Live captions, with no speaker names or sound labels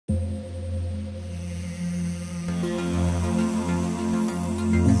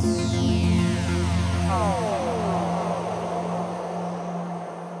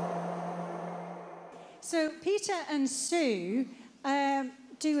So Peter and Sue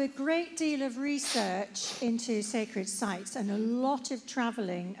do a great deal of research into sacred sites and a lot of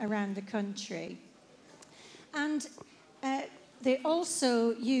travelling around the country. And they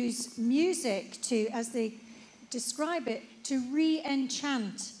also use music to, as they describe it, to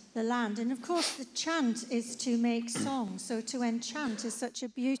re-enchant the land. And of course, the chant is to make song. So to enchant is such a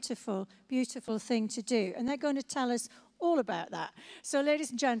beautiful, beautiful thing to do. And they're going to tell us all about that. So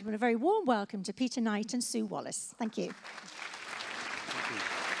ladies and gentlemen, a very warm welcome to Peter Knight and Sue Wallace. Thank you.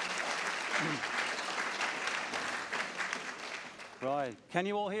 Right. Can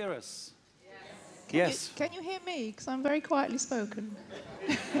you all hear us? Yes. Can you hear me? Because I'm very quietly spoken.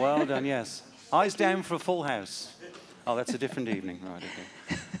 Well done, yes. Eyes down for a full house. Oh, that's a different evening. Right,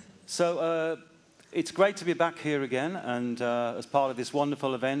 okay. So it's great to be back here again and as part of this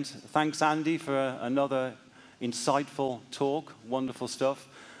wonderful event. Thanks, Andy, for another insightful talk. Wonderful stuff.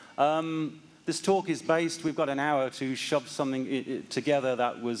 This talk is based, we've got an hour to shove something together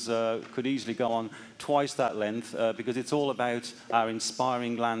that was could easily go on twice that length because it's all about our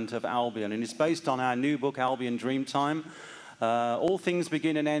inspiring land of Albion. And it's based on our new book, Albion Dreamtime. All things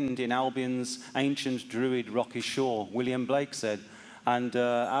begin and end in Albion's ancient druid rocky shore, William Blake said. And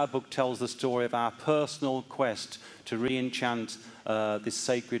our book tells the story of our personal quest to re-enchant this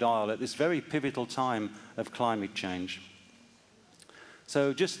sacred isle at this very pivotal time of climate change.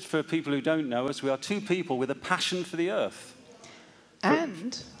 So just for people who don't know us, we are two people with a passion for the earth.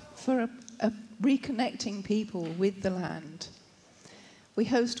 And for reconnecting people with the land. We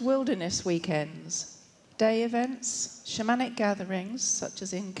host wilderness weekends, day events, shamanic gatherings, such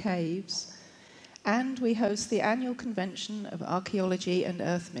as in caves, and we host the annual convention of archaeology and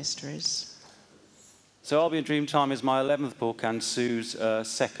earth mysteries. So Albion Dreamtime is my 11th book and Sue's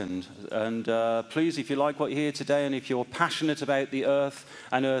second. And please, if you like what you hear today and if you're passionate about the earth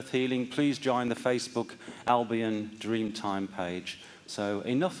and earth healing, please join the Facebook Albion Dreamtime page. So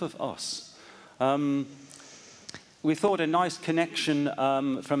enough of us. We thought a nice connection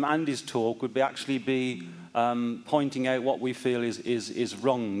from Andy's talk would actually be pointing out what we feel is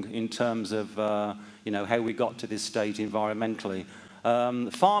wrong in terms of how we got to this state environmentally.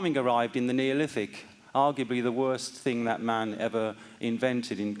 Farming arrived in the Neolithic, arguably the worst thing that man ever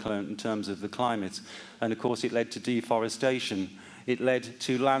invented in terms of the climate. And of course it led to deforestation. It led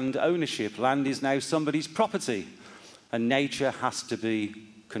to land ownership. Land is now somebody's property and nature has to be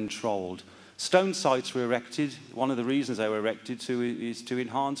controlled. Stone sites were erected. One of the reasons they were erected is to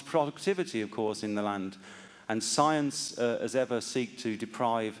enhance productivity, of course, in the land. And science, as ever, seek to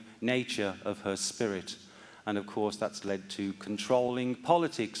deprive nature of her spirit. And of course that's led to controlling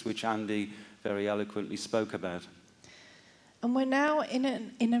politics, which Andy very eloquently spoke about. And we're now in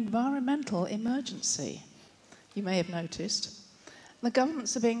an environmental emergency, you may have noticed. The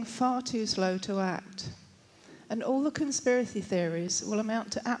governments are being far too slow to act. And all the conspiracy theories will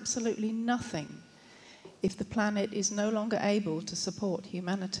amount to absolutely nothing if the planet is no longer able to support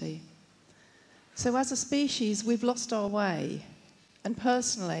humanity. So as a species, we've lost our way. And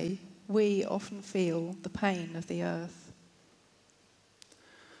personally, we often feel the pain of the earth.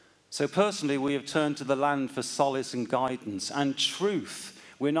 So personally, we have turned to the land for solace and guidance and truth.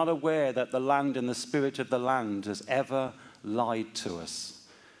 We're not aware that the land and the spirit of the land has ever lied to us.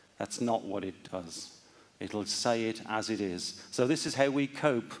 That's not what it does. It'll say it as it is. So this is how we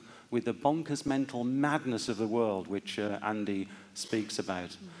cope with the bonkers mental madness of the world, which Andy speaks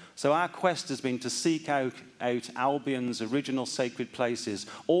about. So our quest has been to seek out Albion's original sacred places,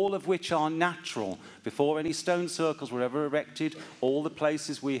 all of which are natural. Before any stone circles were ever erected, all the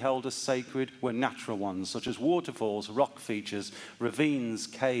places we held as sacred were natural ones, such as waterfalls, rock features, ravines,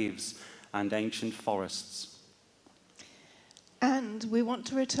 caves, and ancient forests. And we want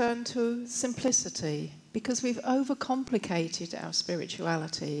to return to simplicity, because we've overcomplicated our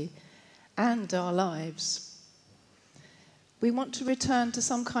spirituality and our lives. We want to return to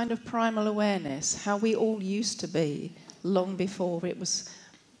some kind of primal awareness, how we all used to be long before it was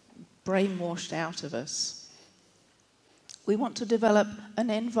brainwashed out of us. We want to develop an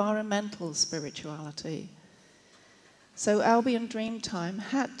environmental spirituality. So Albion Dreamtime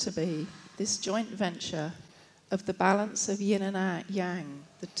had to be this joint venture of the balance of yin and yang,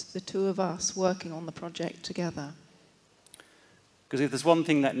 the two of us working on the project together. Because if there's one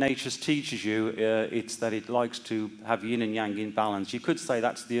thing that nature teaches you, it's that it likes to have yin and yang in balance. You could say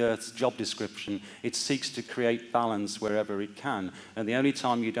that's the Earth's job description. It seeks to create balance wherever it can. And the only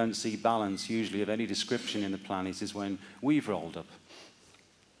time you don't see balance, usually of any description in the planet, is when we've rolled up.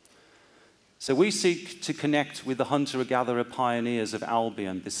 So we seek to connect with the hunter-gatherer pioneers of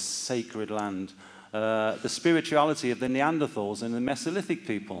Albion, this sacred land, the spirituality of the Neanderthals and the Mesolithic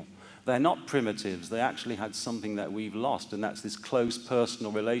people. They're not primitives. They actually had something that we've lost, and that's this close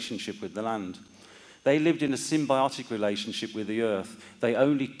personal relationship with the land. They lived in a symbiotic relationship with the earth. They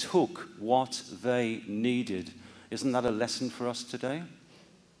only took what they needed. Isn't that a lesson for us today?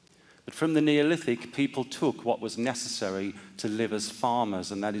 But from the Neolithic, people took what was necessary to live as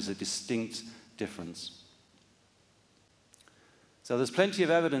farmers, and that is a distinct difference. So there's plenty of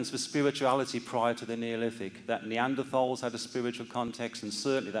evidence for spirituality prior to the Neolithic, that Neanderthals had a spiritual context, and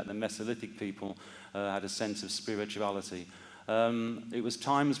certainly that the Mesolithic people had a sense of spirituality. It was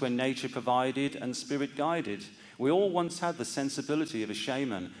times when nature provided and spirit guided. We all once had the sensibility of a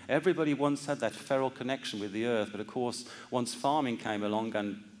shaman. Everybody once had that feral connection with the earth, but of course, once farming came along,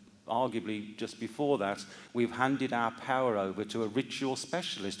 and arguably just before that, we've handed our power over to a ritual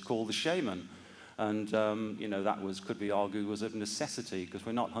specialist called the shaman. And, that could be argued was of necessity, because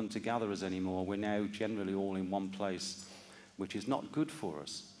we're not hunter-gatherers anymore. We're now generally all in one place, which is not good for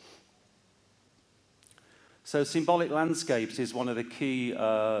us. So symbolic landscapes is one of the key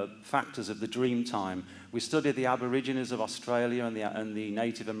factors of the Dreamtime. We studied the Aborigines of Australia and the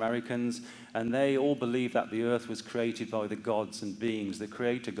Native Americans, and they all believe that the earth was created by the gods and beings, the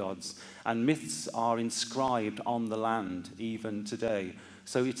creator gods, and myths are inscribed on the land even today.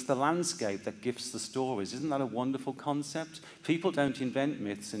 So it's the landscape that gifts the stories. Isn't that a wonderful concept? People don't invent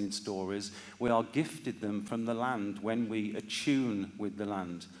myths and stories. We are gifted them from the land when we attune with the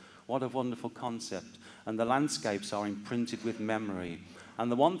land. What a wonderful concept. And the landscapes are imprinted with memory.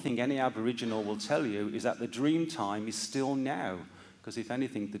 And the one thing any Aboriginal will tell you is that the dream time is still now. Because if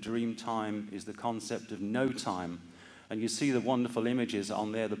anything, the dream time is the concept of no time. And you see the wonderful images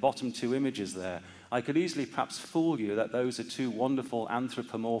on there, the bottom two images there. I could easily perhaps fool you that those are two wonderful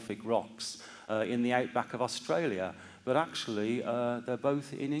anthropomorphic rocks in the outback of Australia. But actually, they're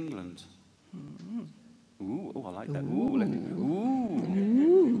both in England. Ooh, I like that. Ooh, let me,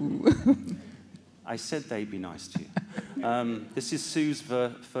 ooh. I said they'd be nice to you. This is Sue's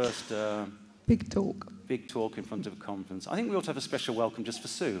first big talk in front of a conference. I think we ought to have a special welcome just for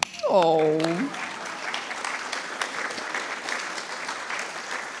Sue. Oh.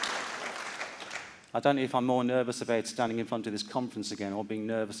 I don't know if I'm more nervous about standing in front of this conference again or being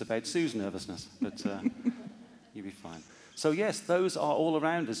nervous about Sue's nervousness, but you'll be fine. So yes, those are all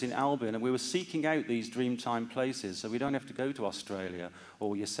around us in Albion, and we were seeking out these Dreamtime places, so we don't have to go to Australia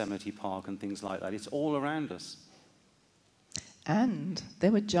or Yosemite Park and things like that. It's all around us. And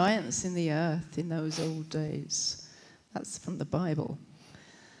there were giants in the earth in those old days. That's from the Bible.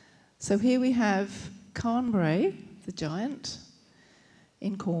 So here we have Carnbray, the giant,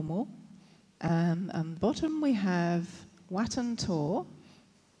 in Cornwall. And bottom we have Watton Tor.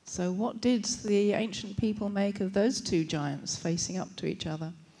 So what did the ancient people make of those two giants facing up to each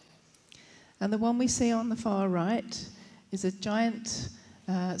other? And the one we see on the far right is a giant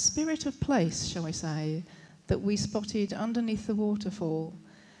spirit of place, shall we say, that we spotted underneath the waterfall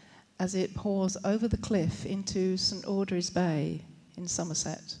as it pours over the cliff into St Audrey's Bay in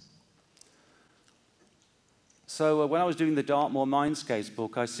Somerset. So when I was doing the Dartmoor Mindscapes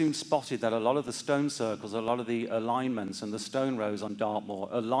book, I soon spotted that a lot of the stone circles, a lot of the alignments and the stone rows on Dartmoor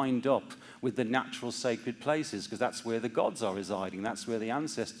are lined up with the natural sacred places, because that's where the gods are residing, that's where the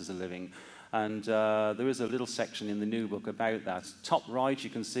ancestors are living. And there is a little section in the new book about that. Top right, you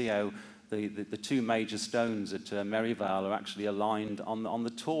can see how the two major stones at Merivale are actually aligned on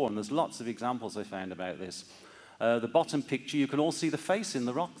the Tor, and there's lots of examples I found about this. The bottom picture, you can all see the face in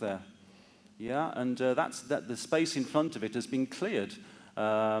the rock there. Yeah, and the space in front of it has been cleared,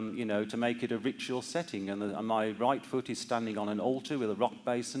 to make it a ritual setting. And my right foot is standing on an altar with a rock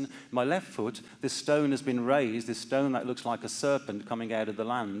basin. My left foot, this stone has been raised, this stone that looks like a serpent coming out of the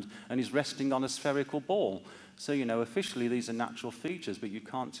land, and is resting on a spherical ball. So, officially these are natural features, but you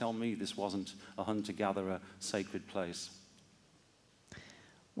can't tell me this wasn't a hunter-gatherer sacred place.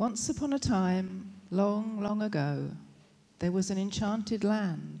 Once upon a time, long, long ago, there was an enchanted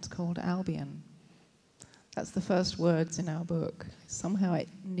land called Albion. That's the first words in our book. Somehow it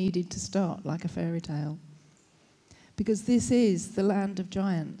needed to start like a fairy tale. Because this is the land of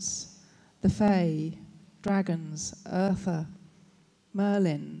giants, the Fae, dragons, Urtha,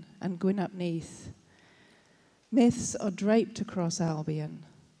 Merlin, and Gwyn ap Neith. Myths are draped across Albion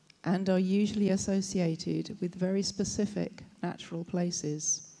and are usually associated with very specific natural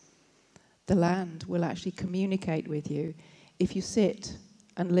places. The land will actually communicate with you if you sit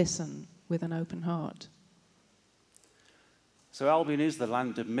and listen with an open heart. So Albion is the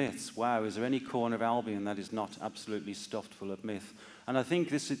land of myths. Wow, is there any corner of Albion that is not absolutely stuffed full of myth? And I think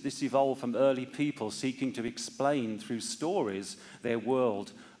this evolved from early people seeking to explain through stories their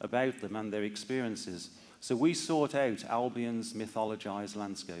world about them and their experiences. So we sought out Albion's mythologized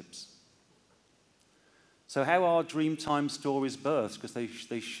landscapes. So how are Dreamtime stories birthed? Because they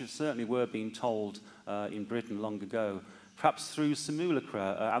certainly were being told in Britain long ago. Perhaps through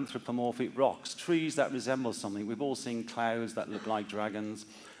simulacra, anthropomorphic rocks, trees that resemble something. We've all seen clouds that look like dragons,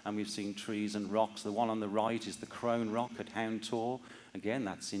 and we've seen trees and rocks. The one on the right is the Crone Rock at Hound Tor. Again,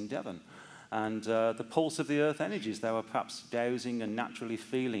 that's in Devon. And the pulse of the earth energies. They were perhaps dowsing and naturally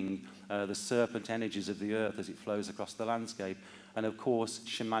feeling the serpent energies of the earth as it flows across the landscape. And of course,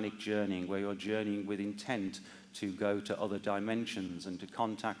 shamanic journeying, where you're journeying with intent to go to other dimensions and to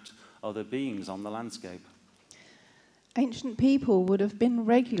contact other beings on the landscape. Ancient people would have been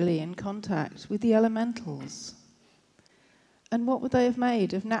regularly in contact with the elementals. And what would they have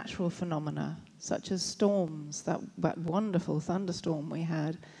made of natural phenomena, such as storms, that wonderful thunderstorm we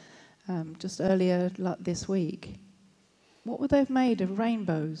had just earlier this week? What would they have made of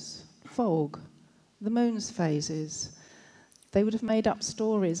rainbows, fog, the moon's phases? They would have made up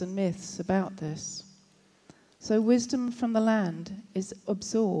stories and myths about this. So wisdom from the land is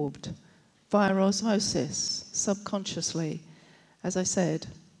absorbed via osmosis, subconsciously. As I said,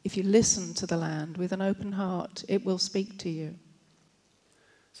 if you listen to the land with an open heart, it will speak to you.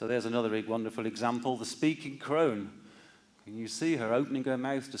 So there's another wonderful example, the speaking crone. And you see her opening her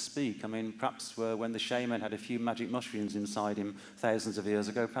mouth to speak. I mean, perhaps when the shaman had a few magic mushrooms inside him thousands of years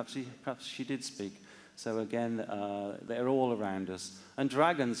ago, perhaps she did speak. So again, they're all around us. And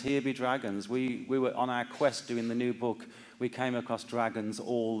dragons, here be dragons. We were on our quest doing the new book. We came across dragons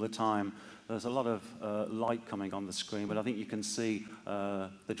all the time. There's a lot of light coming on the screen, but I think you can see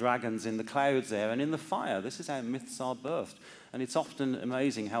the dragons in the clouds there and in the fire. This is how myths are birthed. And it's often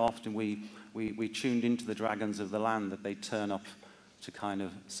amazing how often we tuned into the dragons of the land, that they turn up to kind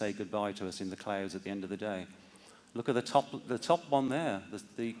of say goodbye to us in the clouds at the end of the day. Look at the top one there.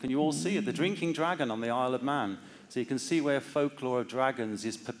 Can you all see it? The drinking dragon on the Isle of Man. So you can see where folklore of dragons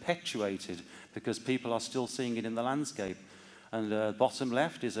is perpetuated because people are still seeing it in the landscape. And bottom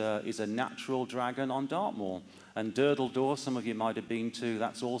left is a natural dragon on Dartmoor. And Durdle Door, some of you might have been to,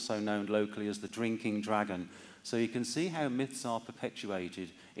 that's also known locally as the drinking dragon. So you can see how myths are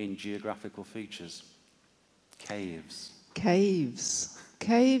perpetuated in geographical features. Caves. Caves.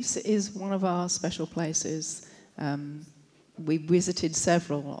 Caves is one of our special places. We visited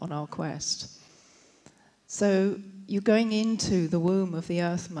several on our quest. So you're going into the womb of the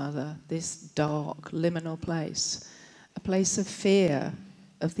Earth Mother, this dark, liminal place, a place of fear,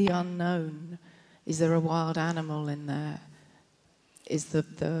 of the unknown. Is there a wild animal in there? Is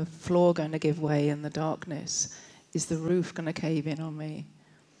the floor going to give way in the darkness? Is the roof going to cave in on me?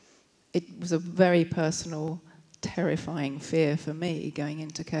 It was a very personal, terrifying fear for me going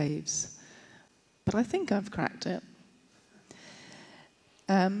into caves. But I think I've cracked it.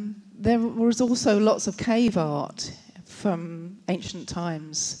 There was also lots of cave art from ancient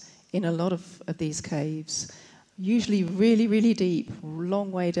times in a lot of these caves, usually really, really deep,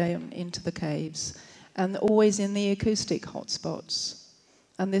 long way down into the caves, and always in the acoustic hotspots.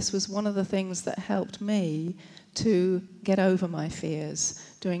 And this was one of the things that helped me to get over my fears,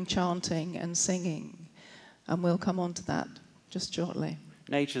 doing chanting and singing. And we'll come on to that just shortly.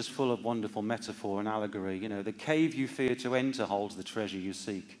 Nature's full of wonderful metaphor and allegory. You know, the cave you fear to enter holds the treasure you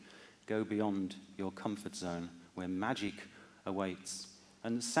seek. Go beyond your comfort zone where magic awaits.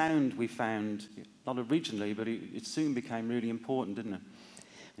 And sound we found, not originally, but it soon became really important, didn't it?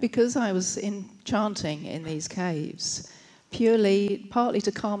 Because I was chanting in these caves, partly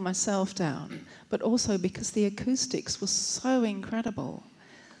to calm myself down, but also because the acoustics were so incredible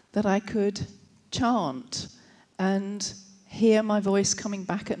that I could chant and hear my voice coming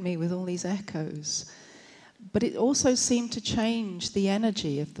back at me with all these echoes. But it also seemed to change the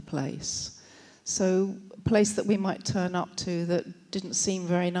energy of the place. So a place that we might turn up to that didn't seem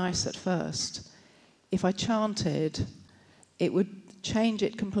very nice at first, if I chanted, it would change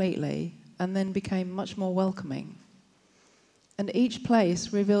it completely and then became much more welcoming. And each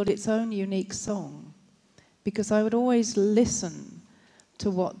place revealed its own unique song, because I would always listen to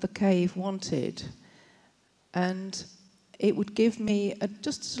what the cave wanted, and it would give me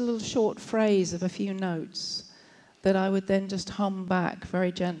just a little short phrase of a few notes that I would then just hum back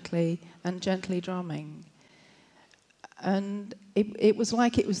very gently and gently drumming. And it was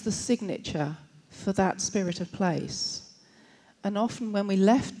like it was the signature for that spirit of place. And often when we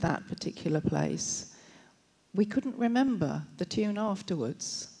left that particular place, we couldn't remember the tune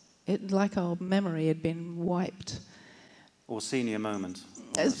afterwards. Like our memory had been wiped. Or senior moment.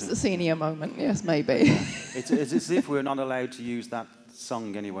 It's a senior moment, yes, maybe. It's as if we're not allowed to use that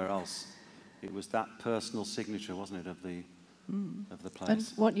song anywhere else. It was that personal signature, wasn't it, of of the place.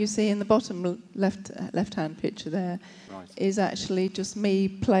 And what you see in the bottom left-hand picture there is actually just me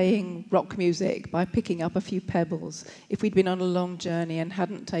playing rock music by picking up a few pebbles. If we'd been on a long journey and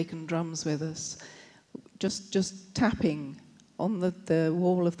hadn't taken drums with us, just tapping on the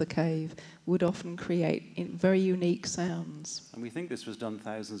wall of the cave would often create very unique sounds. And we think this was done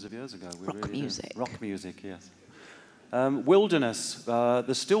thousands of years ago. Rock music. Rock music, yes. Wilderness.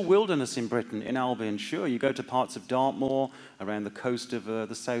 There's still wilderness in Britain, in Albion, sure. You go to parts of Dartmoor, around the coast of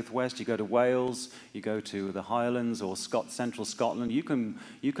the southwest. You go to Wales, you go to the Highlands or central Scotland. You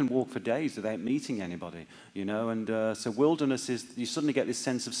can walk for days without meeting anybody, you know. And so wilderness is, you suddenly get this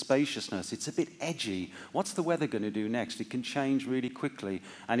sense of spaciousness. It's a bit edgy. What's the weather going to do next? It can change really quickly,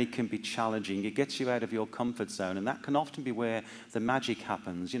 and it can be challenging. It gets you out of your comfort zone, and that can often be where the magic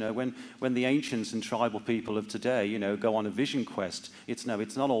happens. You know, when the ancients and tribal people of today, you know, go on a vision quest, it's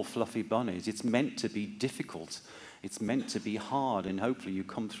not all fluffy bunnies. It's meant to be difficult. It's meant to be hard, and hopefully you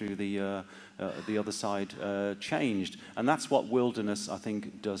come through the other side changed. And that's what wilderness, I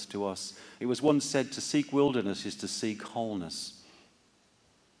think, does to us. It was once said to seek wilderness is to seek wholeness.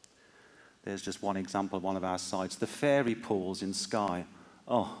 There's just one example of one of our sites. The fairy pools in Skye.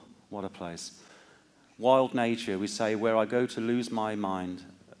 Oh, what a place. Wild nature, we say, where I go to lose my mind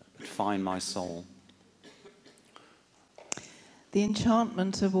but find my soul. The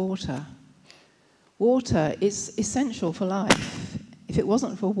enchantment of water. Water is essential for life. If it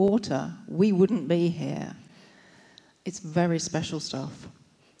wasn't for water, we wouldn't be here. It's very special stuff.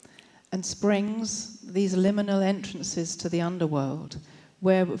 And springs, these liminal entrances to the underworld,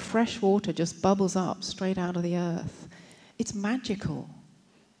 where fresh water just bubbles up straight out of the earth. It's magical.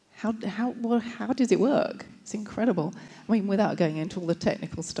 How does it work? It's incredible. I mean, without going into all the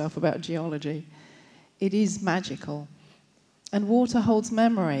technical stuff about geology, it is magical. And water holds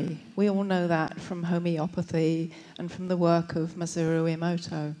memory. We all know that from homeopathy and from the work of Masaru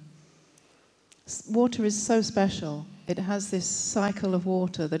Emoto. Water is so special. It has this cycle of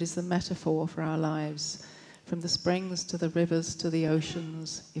water that is the metaphor for our lives, from the springs to the rivers to the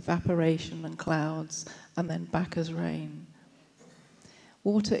oceans, evaporation and clouds, and then back as rain.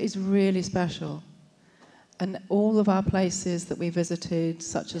 Water is really special. And all of our places that we visited,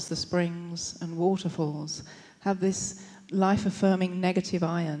 such as the springs and waterfalls, have this life-affirming negative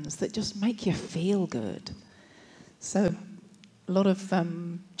ions that just make you feel good. So a lot of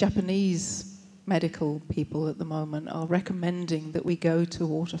Japanese medical people at the moment are recommending that we go to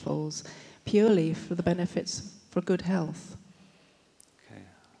waterfalls purely for the benefits for good health. Okay.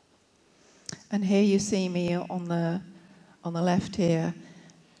 And here you see me on the left here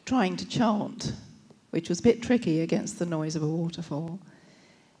trying to chant, which was a bit tricky against the noise of a waterfall.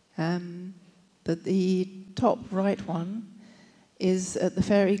 But the top right one is at the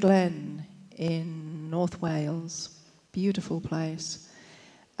Fairy Glen in North Wales. Beautiful place.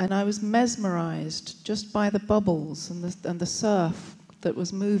 And I was mesmerised just by the bubbles and the surf that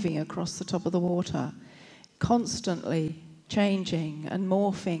was moving across the top of the water, constantly changing and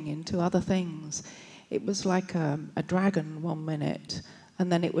morphing into other things. It was like a dragon 1 minute,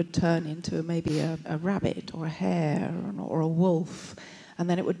 and then it would turn into maybe a rabbit or a hare or a wolf, and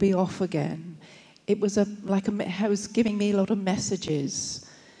then it would be off again. It was it was giving me a lot of messages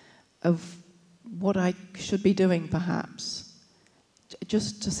of what I should be doing, perhaps,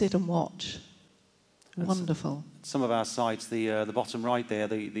 just to sit and watch. Wonderful. Some of our sites, the bottom right there,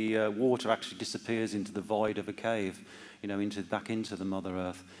 the water actually disappears into the void of a cave, you know, back into the Mother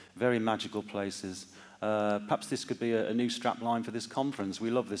Earth. Very magical places. Perhaps this could be a new strapline for this conference. We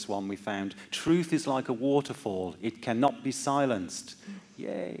love this one we found. Truth is like a waterfall. It cannot be silenced.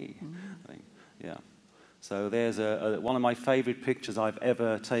 Yay. Yeah. So there's one of my favourite pictures I've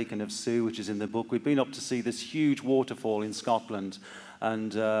ever taken of Sue, which is in the book. We've been up to see this huge waterfall in Scotland,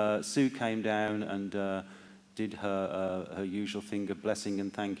 and Sue came down and did her usual thing of blessing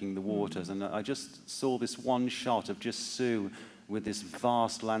and thanking the waters. And I just saw this one shot of just Sue with this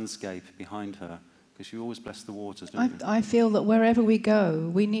vast landscape behind her, because you always bless the waters, don't you? I feel that wherever we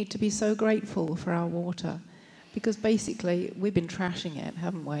go, we need to be so grateful for our water, because basically we've been trashing it,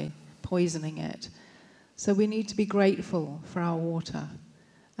 haven't we? Poisoning it. So we need to be grateful for our water,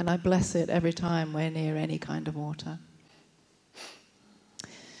 and I bless it every time we're near any kind of water.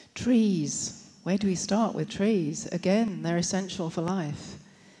 Trees. Where do we start with trees? Again, they're essential for life.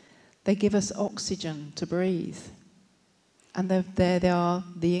 They give us oxygen to breathe, and they are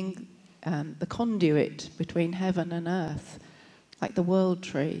the conduit between heaven and earth, like the world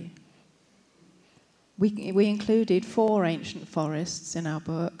tree. We included 4 ancient forests in our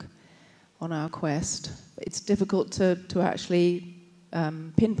book on our quest. It's difficult to actually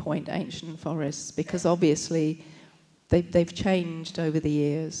pinpoint ancient forests, because obviously They've changed over the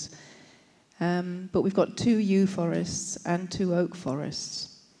years. But we've got 2 yew forests and 2 oak forests.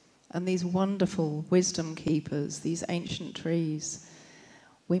 And these wonderful wisdom keepers, these ancient trees,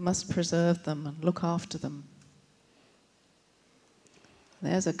 we must preserve them and look after them.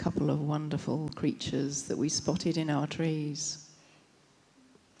 There's a couple of wonderful creatures that we spotted in our trees.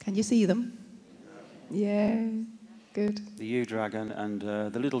 Can you see them? Yeah, good. The yew dragon and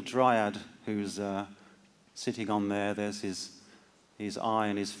the little dryad who's sitting on there. There's his eye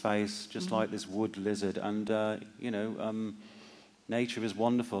and his face, just like this wood lizard. And, nature is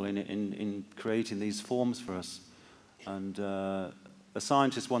wonderful in creating these forms for us. And a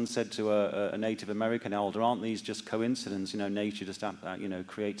scientist once said to a Native American elder, aren't these just coincidence? Nature just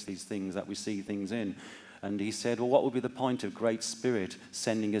creates these things that we see things in. And he said, well, what would be the point of Great Spirit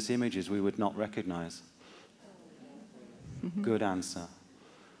sending us images we would not recognize? Good answer.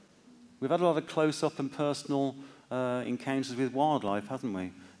 We've had a lot of close-up and personal encounters with wildlife, haven't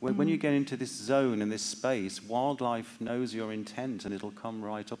we? When you get into this zone and this space, wildlife knows your intent and it'll come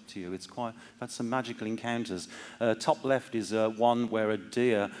right up to you. I've had some magical encounters. Top left is one where a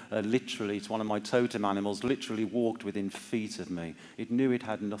deer literally, it's one of my totem animals, literally walked within feet of me. It knew it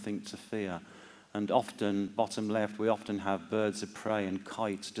had nothing to fear. And often, bottom left, we often have birds of prey and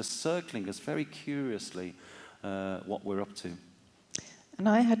kites just circling us very curiously what we're up to. And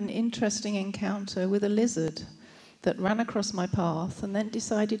I had an interesting encounter with a lizard that ran across my path and then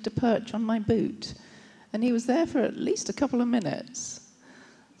decided to perch on my boot. And he was there for at least a couple of minutes.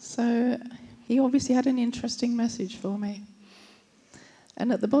 So he obviously had an interesting message for me.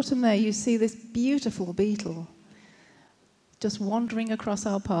 And at the bottom there, you see this beautiful beetle just wandering across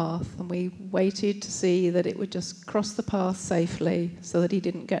our path, and we waited to see that it would just cross the path safely so that he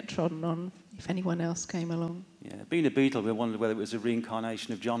didn't get trodden on if anyone else came along. Yeah, being a beetle, we wondered whether it was a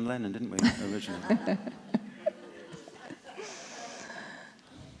reincarnation of John Lennon, didn't we, originally?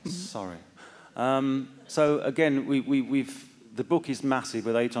 Sorry. So again, the book is massive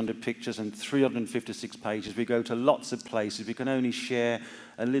with 800 pictures and 356 pages. We go to lots of places. We can only share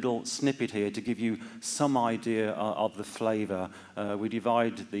a little snippet here to give you some idea of the flavour. We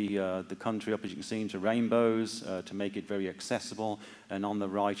divide the country up, as you can see, into rainbows to make it very accessible. And on the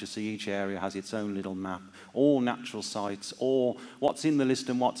right, you see each area has its own little map. All natural sites, or what's in the list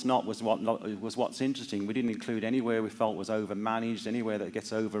and what's not was what's interesting. We didn't include anywhere we felt was overmanaged, anywhere that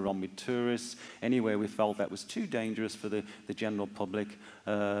gets overrun with tourists, anywhere we felt that was too dangerous for the general public,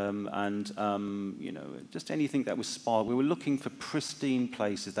 just anything that was spoiled. We were looking for pristine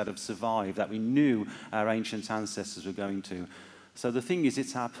places that have survived, that we knew our ancient ancestors were going to. So the thing is,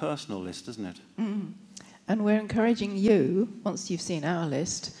 it's our personal list, isn't it? Mm. And we're encouraging you, once you've seen our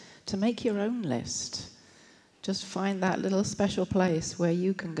list, to make your own list. Just find that little special place where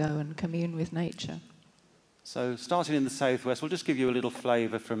you can go and commune with nature. So starting in the southwest, we'll just give you a little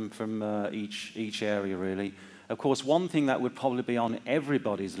flavour from each area, really. Of course, one thing that would probably be on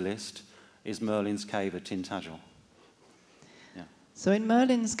everybody's list is Merlin's Cave at Tintagel. Yeah. So in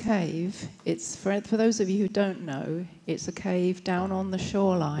Merlin's Cave, it's for those of you who don't know, it's a cave down on the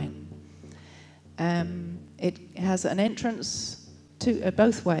shoreline. It has an entrance to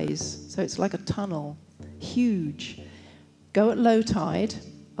both ways, so it's like a tunnel, huge. Go at low tide,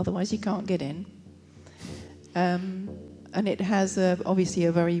 otherwise you can't get in. And it has obviously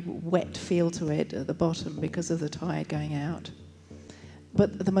a very wet feel to it at the bottom because of the tide going out.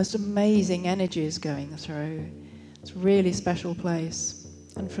 But the most amazing energy is going through. It's a really special place.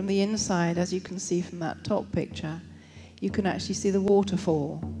 And from the inside, as you can see from that top picture, you can actually see the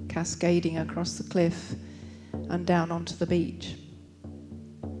waterfall cascading across the cliff and down onto the beach.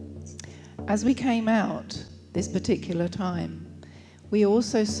 As we came out this particular time, we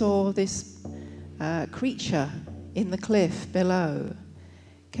also saw this creature in the cliff below.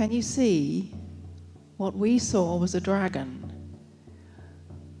 Can you see? What we saw was a dragon.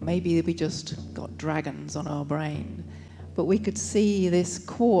 Maybe we just got dragons on our brain, but we could see this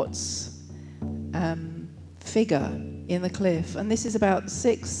quartz figure in the cliff, and this is about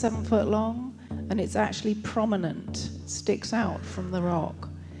 6-7 foot long, and it's actually prominent, sticks out from the rock,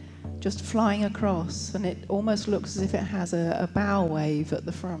 just flying across, and it almost looks as if it has a bow wave at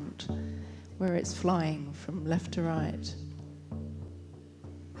the front where it's flying from left to right.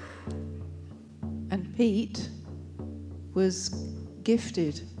 And Pete was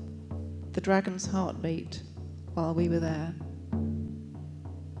gifted the dragon's heartbeat while we were there.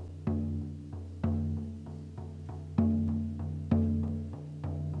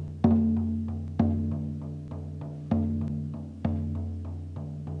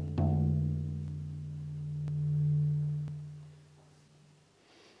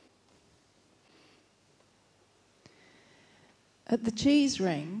 At the Cheese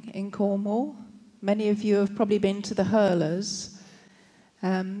Ring in Cornwall, many of you have probably been to the Hurlers.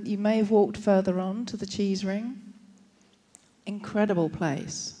 You may have walked further on to the Cheese Ring. Incredible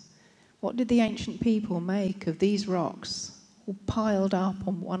place. What did the ancient people make of these rocks, all piled up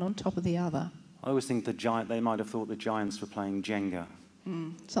on one on top of the other? I always think they might have thought the giants were playing Jenga.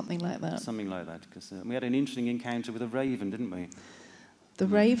 Something like that. Something like that, because we had an interesting encounter with a raven, didn't we? The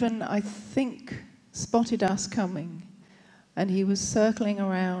raven, I think, spotted us coming, and he was circling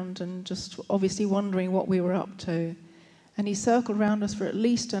around and just obviously wondering what we were up to. And he circled around us for at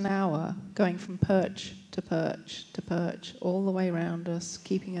least an hour, going from perch to perch to perch, all the way around us,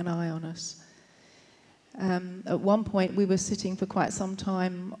 keeping an eye on us. At one point, we were sitting for quite some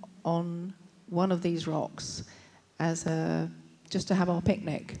time on one of these rocks just to have our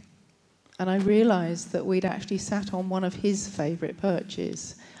picnic. And I realised that we'd actually sat on one of his favourite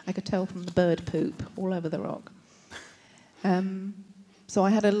perches. I could tell from the bird poop all over the rock. So I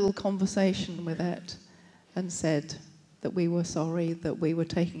had a little conversation with it and said that we were sorry that we were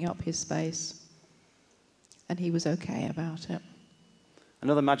taking up his space. And he was okay about it.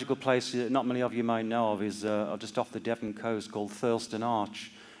 Another magical place that not many of you might know of is just off the Devon coast, called Thurston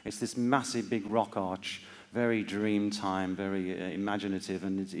Arch. It's this massive big rock arch, very Dreamtime, very imaginative,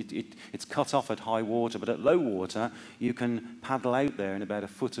 and it's cut off at high water, but at low water you can paddle out there in about a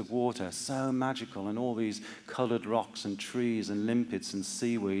foot of water. So magical, and all these coloured rocks and trees and limpets and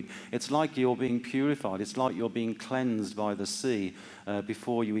seaweed. It's like you're being purified. It's like you're being cleansed by the sea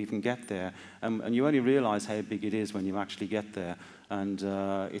before you even get there, and you only realise how big it is when you actually get there. And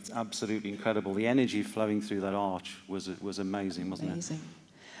it's absolutely incredible. The energy flowing through that arch was amazing, wasn't it? Amazing.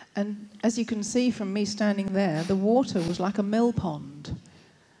 And as you can see from me standing there, the water was like a mill pond.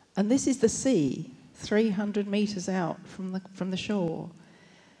 And this is the sea, 300 metres out from the shore.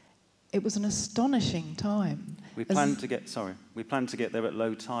 It was an astonishing time. We planned to get there at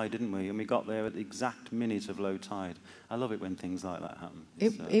low tide, didn't we? And we got there at the exact minute of low tide. I love it when things like that happen.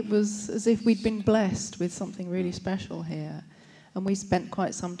 It was as if we'd been blessed with something really special here. And we spent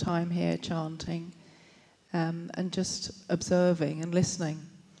quite some time here chanting and just observing and listening.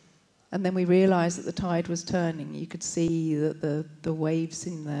 And then we realised that the tide was turning. You could see that the waves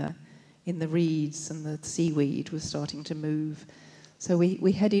in the reeds and the seaweed was starting to move. So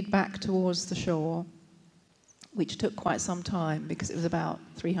we headed back towards the shore, which took quite some time because it was about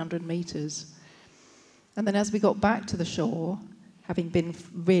 300 metres. And then as we got back to the shore, having been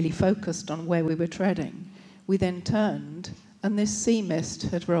really focused on where we were treading, we then turned and this sea mist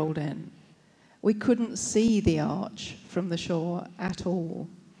had rolled in. We couldn't see the arch from the shore at all.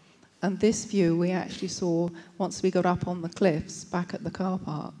 And this view we actually saw once we got up on the cliffs back at the car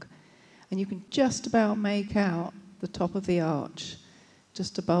park. And you can just about make out the top of the arch,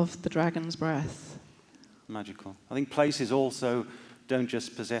 just above the Dragon's Breath. Magical. I think places also don't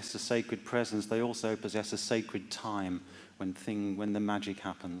just possess a sacred presence, they also possess a sacred time when the magic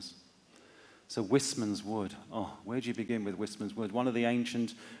happens. So Wistman's Wood. Oh, where do you begin with Wistman's Wood? One of the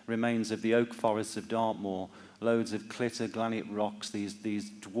ancient remains of the oak forests of Dartmoor. Loads of clitter, granite rocks, these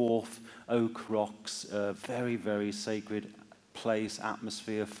dwarf oak rocks, very, very sacred place,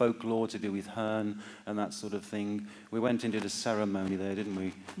 atmosphere, folklore to do with Herne and that sort of thing. We went and did a ceremony there, didn't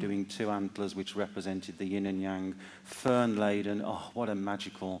we? Doing 2 antlers, which represented the yin and yang. Fern-laden, oh, what a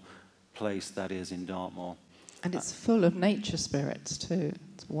magical place that is in Dartmoor. And it's full of nature spirits too.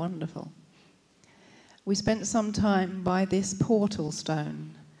 It's wonderful. We spent some time by this portal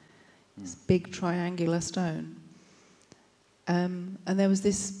stone, this big triangular stone. And there was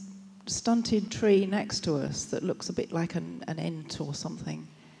this stunted tree next to us that looks a bit like an ent or something.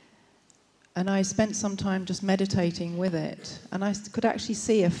 And I spent some time just meditating with it. And I could actually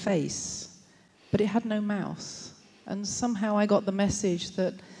see a face, but it had no mouth. And somehow I got the message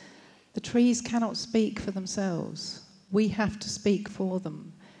that the trees cannot speak for themselves. We have to speak for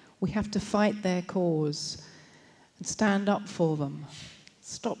them. We have to fight their cause and stand up for them.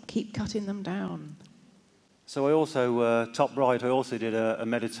 Keep cutting them down. So I also, top right, I also did a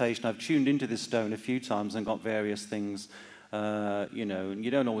meditation. I've tuned into this stone a few times and got various things, and you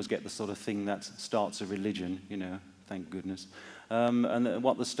don't always get the sort of thing that starts a religion, thank goodness. And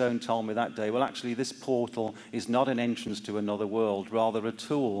what the stone told me that day, well, actually, this portal is not an entrance to another world, rather a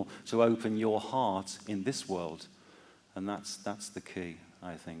tool to open your heart in this world. And that's the key,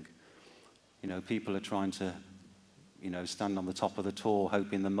 I think. People are trying to, stand on the top of the Tor,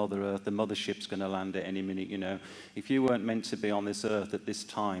 hoping the Mother Earth, the mothership's going to land at any minute, If you weren't meant to be on this earth at this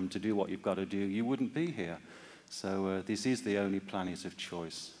time to do what you've got to do, you wouldn't be here. So this is the only planet of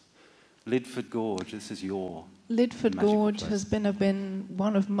choice. Lidford Gorge, this is your Lidford magical Gorge place. has been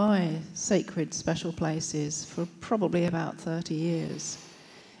one of my sacred special places for probably about 30 years.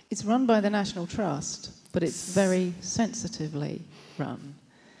 It's run by the National Trust, but it's very sensitively run.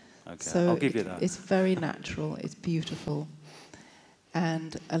 Okay, So I'll give you that. It's very natural, it's beautiful.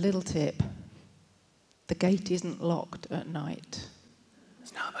 And a little tip, the gate isn't locked at night.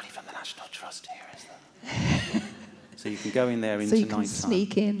 There's nobody from the National Trust here, is there? So you can go in there into So you night time. can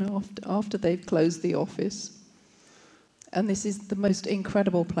sneak in after they've closed the office. And this is the most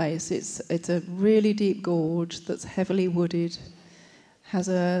incredible place. It's a really deep gorge that's heavily wooded, has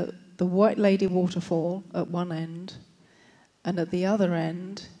the White Lady waterfall at one end, and at the other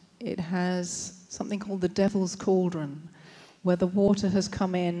end it has something called the Devil's Cauldron, where the water has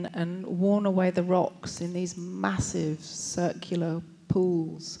come in and worn away the rocks in these massive circular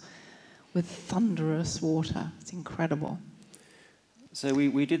pools with thunderous water. It's incredible. So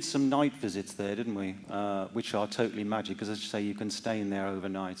we did some night visits there, didn't we? Which are totally magic, because as you say, you can stay in there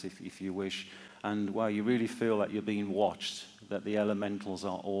overnight if you wish. And well, you really feel that you're being watched, that the elementals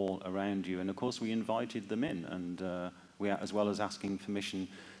are all around you. And of course, we invited them in, and we, as well as asking permission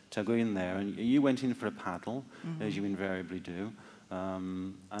to go in there. And you went in for a paddle, as you invariably do.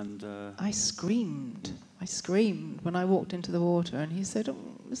 I screamed when I walked into the water, and he said, "Oh,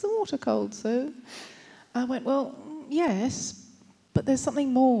 is the water cold, Sue?" I went, "Well, yes, but there's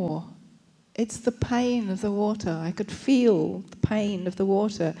something more. It's the pain of the water. I could feel the pain of the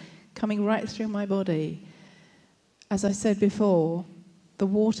water coming right through my body." As I said before, the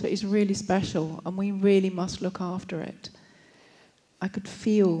water is really special, and we really must look after it. I could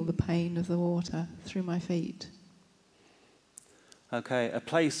feel the pain of the water through my feet. Okay, a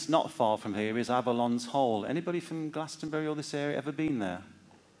place not far from here is Avalon's Hole. Anybody from Glastonbury or this area ever been there?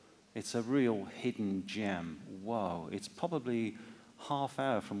 It's a real hidden gem. Whoa, it's probably half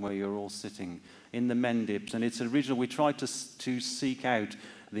hour from where you're all sitting in the Mendips, and it's original. We tried to seek out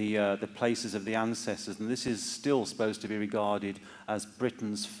the places of the ancestors, and this is still supposed to be regarded as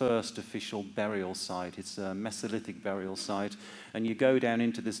Britain's first official burial site. It's a Mesolithic burial site, and you go down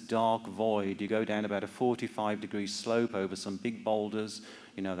into this dark void. You go down about a 45-degree slope over some big boulders.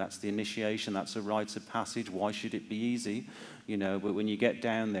 You know, that's the initiation, that's a rites of passage. Why should it be easy? You know, but when you get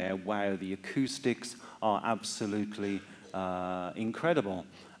down there, wow, the acoustics are absolutely incredible.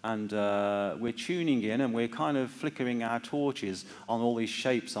 And we're tuning in, and we're kind of flickering our torches on all these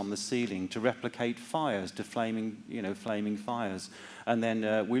shapes on the ceiling to replicate fires, to flaming fires. And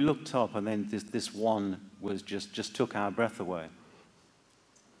then we looked up, and then this one was just took our breath away.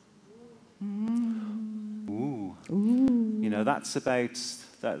 Ooh. Ooh. You know, that's about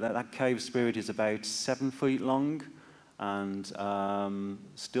that cave spirit is about 7 feet long, and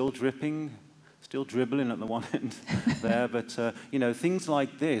still dripping. Still dribbling at the one end there, but you know, things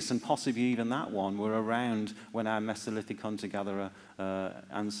like this, and possibly even that one, were around when our Mesolithic hunter-gatherer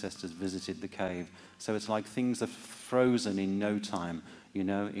ancestors visited the cave. So it's like things are frozen in no time, you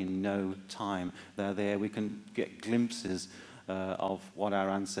know, in no time. They're there, we can get glimpses of what our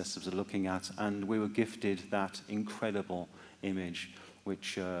ancestors are looking at, and we were gifted that incredible image,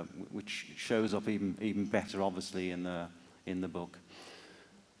 which shows up even better, obviously, in the book.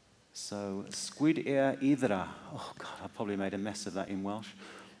 So, Squid Ear Idra. Oh, God, I probably made a mess of that in Welsh.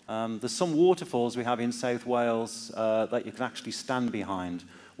 There's some waterfalls we have in South Wales that you can actually stand behind.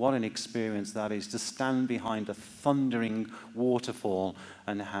 What an experience that is, to stand behind a thundering waterfall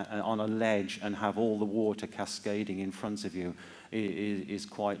and on a ledge and have all the water cascading in front of you is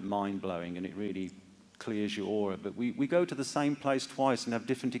quite mind-blowing, and it really clears your aura. But we go to the same place twice and have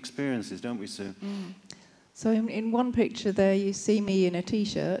different experiences, don't we, Sue? Mm. So in one picture there, you see me in a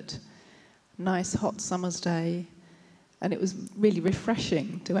T-shirt, nice hot summer's day, and it was really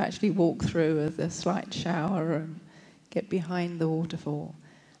refreshing to actually walk through with a slight shower and get behind the waterfall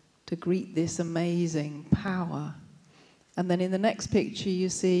to greet this amazing power. And then in the next picture, you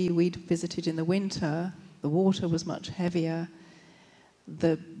see we'd visited in the winter. The water was much heavier.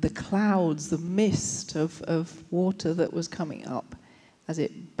 The clouds, the mist of water that was coming up as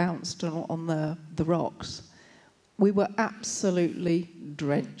it bounced on the rocks. We were absolutely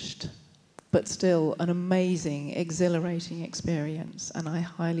drenched, but still an amazing, exhilarating experience, and I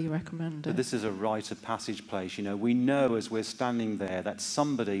highly recommend it. But this is a rite of passage place. You know, we know as we're standing there that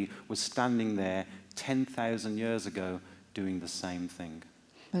somebody was standing there 10,000 years ago doing the same thing.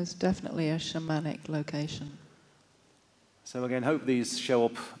 There's definitely a shamanic location. So again, hope these show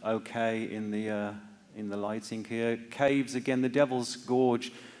up okay in the lighting here. Caves, again, the Devil's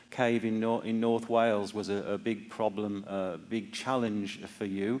Gorge cave in North Wales was a big problem, a big challenge for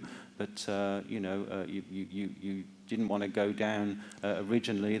you. But, you know, you didn't want to go down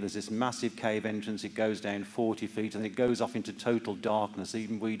originally. There's this massive cave entrance. It goes down 40 feet, and it goes off into total darkness.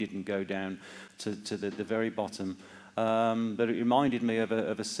 Even we didn't go down to the very bottom. But it reminded me of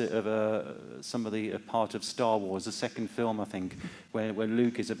a part of Star Wars, the second film, I think, where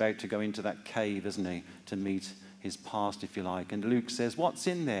Luke is about to go into that cave, isn't he, to meet his past, if you like. And Luke says, "What's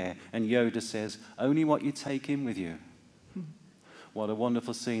in there?" And Yoda says, "Only what you take in with you." What a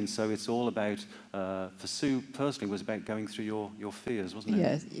wonderful scene. So it's all about, for Sue personally, was about going through your fears, wasn't it?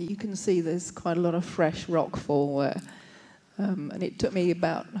 Yes, you can see there's quite a lot of fresh rockfall there. And it took me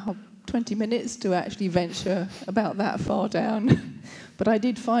about 20 minutes to actually venture about that far down. But I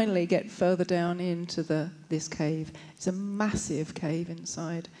did finally get further down into this cave. It's a massive cave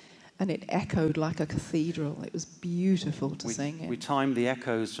inside, and it echoed like a cathedral. It was beautiful to sing in. We timed the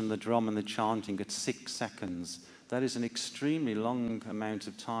echoes from the drum and the chanting at 6 seconds. That is an extremely long amount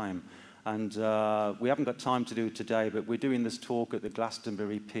of time. And we haven't got time to do it today, but we're doing this talk at the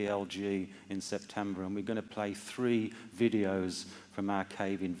Glastonbury PLG in September, and we're going to play 3 videos from our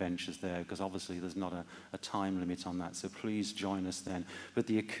caving ventures there, because obviously there's not a time limit on that, so please join us then. But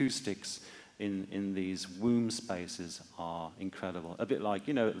the acoustics in these womb spaces are incredible. A bit like,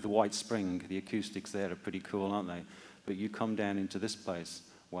 the White Spring, the acoustics there are pretty cool, aren't they? But you come down into this place,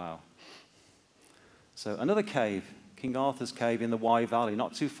 wow. So another cave, King Arthur's Cave in the Wye Valley,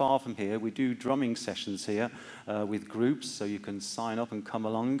 not too far from here. We do drumming sessions here with groups, so you can sign up and come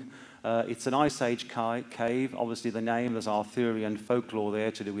along. It's an Ice Age cave. Obviously the name, there's Arthurian folklore there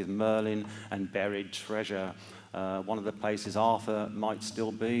to do with Merlin and buried treasure. One of the places Arthur might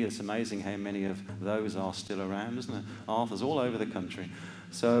still be. It's amazing how many of those are still around, isn't it? Arthur's all over the country.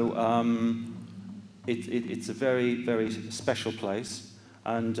 So it's a very, very special place.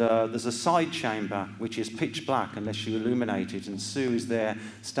 And there's a side chamber which is pitch black unless you illuminate it, and Sue is there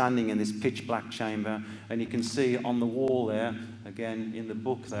standing in this pitch black chamber, and you can see on the wall there, again in the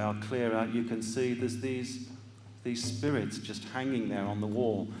book they are clearer, you can see there's these spirits just hanging there on the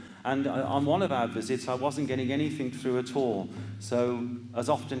wall. And on one of our visits I wasn't getting anything through at all, so as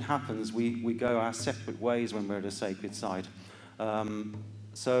often happens we go our separate ways when we're at a sacred site.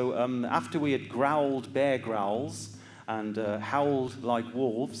 After we had growled bear growls and howled like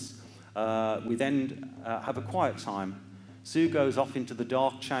wolves, we then have a quiet time. Sue goes off into the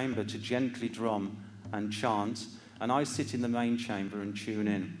dark chamber to gently drum and chant, and I sit in the main chamber and tune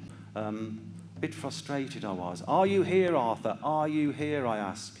in. A bit frustrated I was. "Are you here, Arthur? Are you here?" I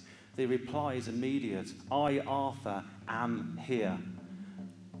ask. The reply is immediate. "I, Arthur, am here,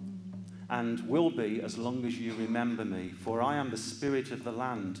 and will be as long as you remember me, for I am the spirit of the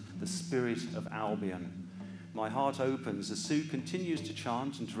land, the spirit of Albion." My heart opens as Sue continues to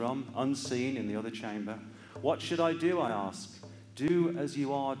chant and drum, unseen in the other chamber. "What should I do?" I ask. "Do as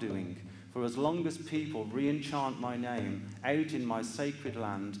you are doing, for as long as people re-enchant my name out in my sacred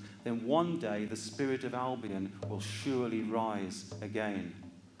land, then one day the spirit of Albion will surely rise again."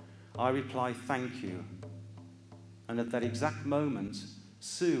 I reply, "Thank you." And at that exact moment,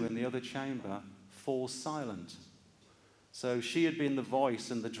 Sue in the other chamber falls silent. So she had been the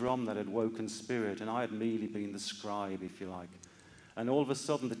voice and the drum that had woken spirit, and I had merely been the scribe, if you like. And all of a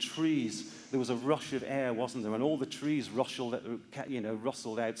sudden, the trees, there was a rush of air, wasn't there? And all the trees rustled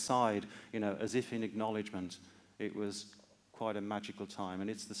outside, as if in acknowledgement. It was quite a magical time, and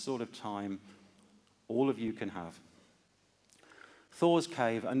it's the sort of time all of you can have. Thor's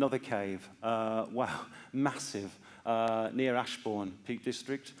Cave, another cave. Wow, massive, near Ashbourne, Peak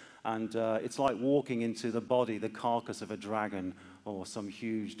District. And it's like walking into the body, the carcass of a dragon or some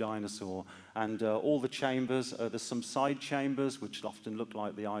huge dinosaur. And all the chambers, there's some side chambers which often look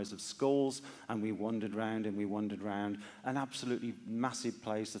like the eyes of skulls. And we wandered round and we wandered round. An absolutely massive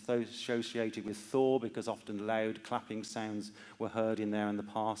place associated with Thor, because often loud clapping sounds were heard in there in the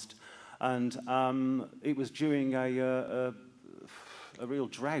past. And it was during a real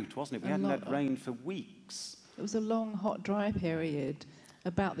drought, wasn't it? We hadn't had rain for weeks. It was a long, hot, dry period.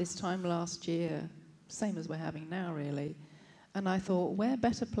 About this time last year, same as we're having now, really. And I thought, where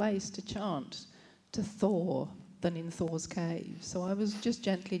better place to chant to Thor than in Thor's cave? So I was just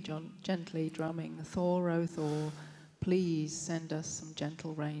gently drumming, "Thor, oh Thor, please send us some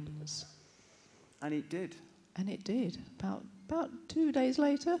gentle rains." And it did. And it did. About 2 days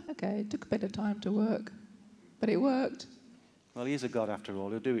later, okay, it took a bit of time to work, but it worked. Well, he is a god after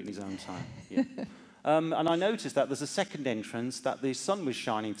all. He'll do it in his own time. Yeah. And I noticed that there's a second entrance that the sun was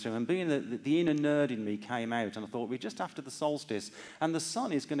shining through, and being the inner nerd in me came out, and I thought, we're just after the solstice, and the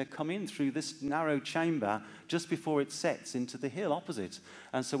sun is going to come in through this narrow chamber just before it sets into the hill opposite.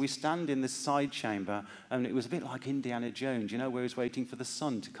 And so we stand in this side chamber, and it was a bit like Indiana Jones, you know, where he's waiting for the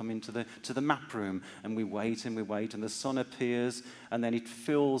sun to come into the map room, and we wait, and the sun appears, and then it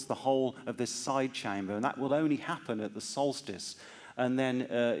fills the whole of this side chamber, and that will only happen at the solstice. And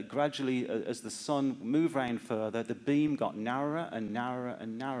then gradually, as the sun moved round further, the beam got narrower and narrower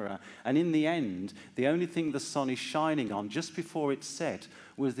and narrower. And in the end, the only thing the sun is shining on just before it set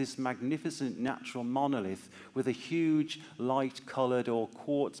was this magnificent natural monolith with a huge light-coloured or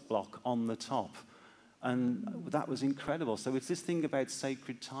quartz block on the top. And that was incredible. So it's this thing about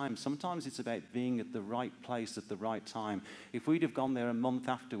sacred time. Sometimes it's about being at the right place at the right time. If we'd have gone there a month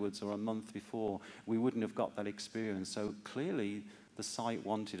afterwards or a month before, we wouldn't have got that experience. So clearly, the site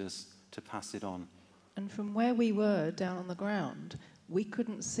wanted us to pass it on. And from where we were down on the ground, we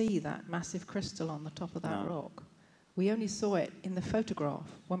couldn't see that massive crystal on the top of that rock. We only saw it in the photograph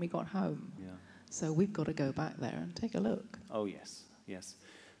when we got home. Yeah. So we've got to go back there and take a look. Oh, yes, yes.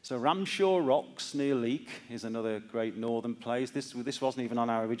 So Ramshaw Rocks near Leek is another great northern place. This wasn't even on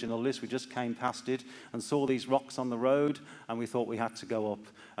our original list. We just came past it and saw these rocks on the road, and we thought we had to go up.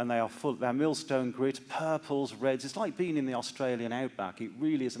 And they are full, they're millstone grit, purples, reds. It's like being in the Australian outback. It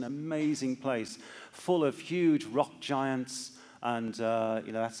really is an amazing place, full of huge rock giants. And,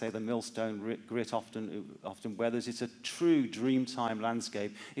 that's how the millstone grit often weathers. It's a true Dreamtime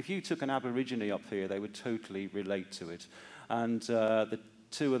landscape. If you took an Aborigine up here, they would totally relate to it. And the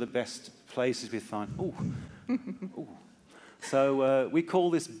two of the best places we find. Ooh. Ooh. So we call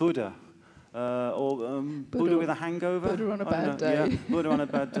this Buddha, Buddha with a hangover. Buddha on a bad day. Yeah, Buddha on a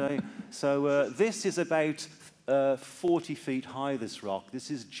bad day. So this is about 40 feet high, this rock. This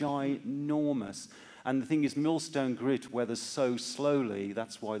is ginormous. And the thing is, millstone grit weathers so slowly,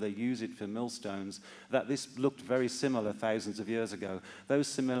 that's why they use it for millstones, that this looked very similar thousands of years ago. Those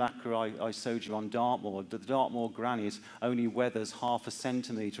simulacra I showed you on Dartmoor, the Dartmoor granite only weathers 0.5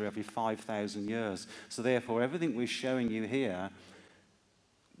 centimetre every 5,000 years. So therefore, everything we're showing you here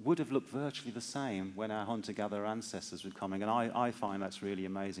would have looked virtually the same when our hunter-gatherer ancestors were coming, and I find that's really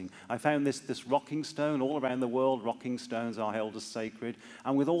amazing. I found this rocking stone. All around the world, rocking stones are held as sacred,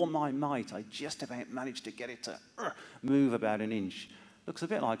 and with all my might, I just about managed to get it to move about an inch. Looks a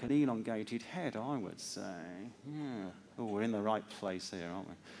bit like an elongated head, I would say. Yeah. Oh, we're in the right place here, aren't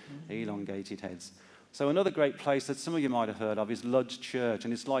we? Mm-hmm. Elongated heads. So another great place that some of you might have heard of is Lud's Church,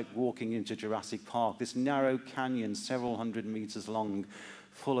 and it's like walking into Jurassic Park. This narrow canyon, several hundred meters long,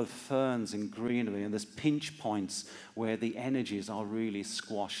 full of ferns and greenery, and there's pinch points where the energies are really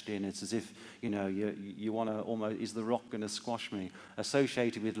squashed in. It's as if, you want to almost, is the rock going to squash me?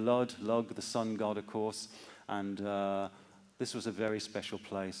 Associated with Lud, the sun god, of course, and this was a very special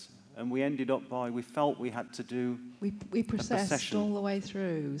place. And we ended up we felt we had to do We processed all the way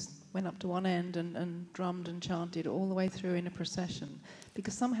through, went up to one end and drummed and chanted all the way through in a procession,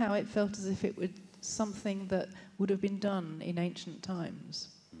 because somehow it felt as if it would something that would have been done in ancient times.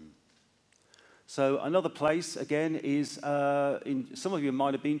 So another place, again, is, some of you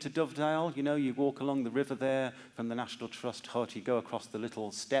might have been to Dovedale. You walk along the river there from the National Trust hut, you go across the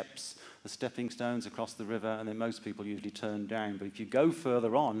little steps, the stepping stones across the river, and then most people usually turn down. But if you go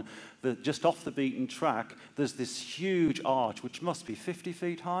further on, just off the beaten track, there's this huge arch, which must be 50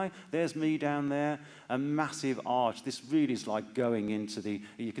 feet high. There's me down there, a massive arch. This really is like going into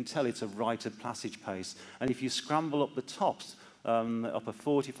you can tell it's a rite of passage pace. And if you scramble up the tops, up a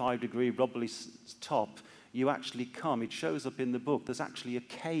 45-degree rubbly top, you actually come, it shows up in the book, there's actually a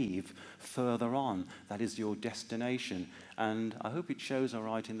cave further on. That is your destination. And I hope it shows all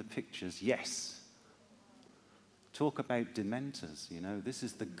right in the pictures. Yes. Talk about dementors, This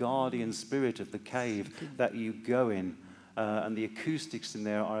is the guardian spirit of the cave that you go in. And the acoustics in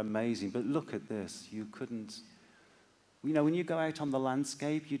there are amazing. But look at this. You couldn't... when you go out on the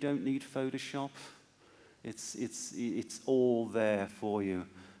landscape, you don't need Photoshop. It's all there for you.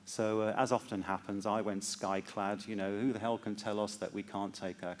 So as often happens, I went sky-clad. Who the hell can tell us that we can't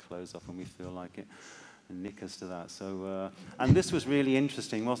take our clothes off when we feel like it? And knickers to that. So and this was really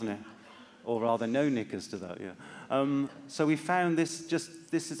interesting, wasn't it? Or rather, no knickers to that. Yeah. So we found this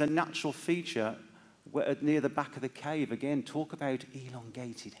is a natural feature near the back of the cave. Again, talk about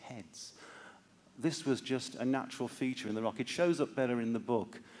elongated heads. This was just a natural feature in the rock. It shows up better in the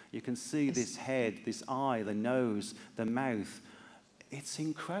book. You can see this head, this eye, the nose, the mouth. It's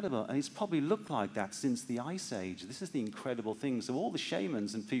incredible. And it's probably looked like that since the Ice Age. This is the incredible thing. So all the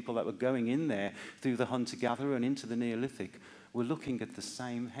shamans and people that were going in there through the hunter-gatherer and into the Neolithic were looking at the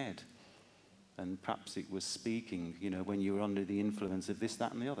same head. And perhaps it was speaking, you know, when you were under the influence of this,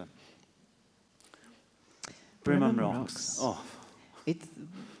 that, and the other. Brimham Rocks. Oh.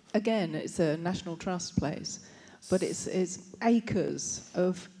 It's a National Trust place, but it's acres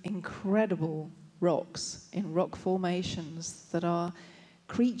of incredible rocks in rock formations that are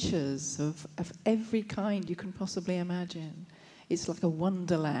creatures of every kind you can possibly imagine. It's like a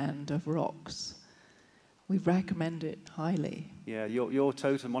wonderland of rocks. We recommend it highly. Yeah, your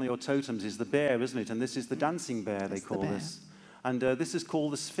totem, one of your totems is the bear, isn't it? And this is the dancing bear, they call this. And this is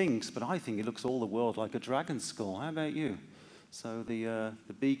called the Sphinx, but I think it looks all the world like a dragon skull. How about you? So the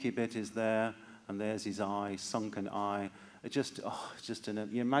beaky bit is there, and there's his eye, sunken eye.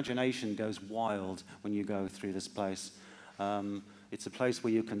 The imagination goes wild when you go through this place. It's a place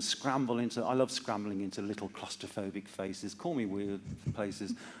where you can scramble into. I love scrambling into little claustrophobic faces. Call me weird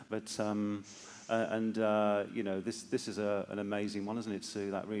places, but you know, this is an amazing one, isn't it, Sue?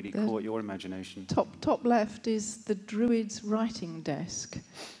 That really caught your imagination. Top left is the Druid's writing desk,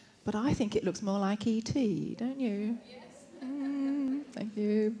 but I think it looks more like E.T., don't you? Yes. Thank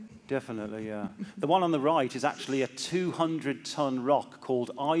you. Definitely, yeah. The one on the right is actually a 200-ton rock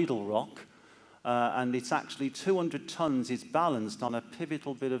called Idle Rock, and it's actually 200 tons is balanced on a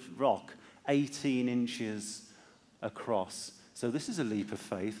pivotal bit of rock, 18 inches across. So this is a leap of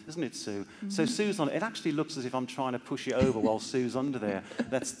faith, isn't it, Sue? Mm-hmm. So Sue's on it. It actually looks as if I'm trying to push it over while Sue's under there.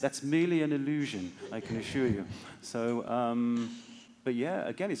 That's merely an illusion, I can assure you. So, but yeah,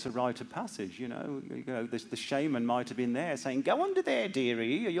 again, it's a rite of passage, you know. The shaman might have been there saying, "Go under there,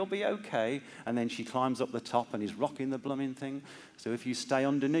 dearie, you'll be okay." And then she climbs up the top and is rocking the blooming thing. So if you stay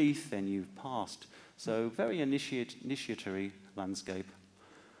underneath, then you've passed. So very initiatory landscape.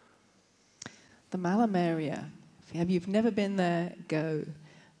 The Malham area. If you've never been there, go.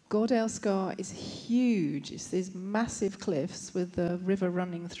 Gordelscar is huge. It's these massive cliffs with the river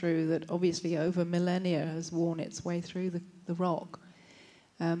running through that obviously over millennia has worn its way through the rock.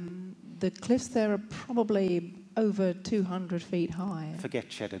 The cliffs there are probably over 200 feet high. Forget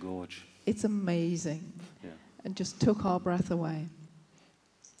Cheddar Gorge. It's amazing. Yeah. And just took our breath away.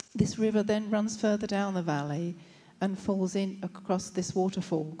 This river then runs further down the valley and falls in across this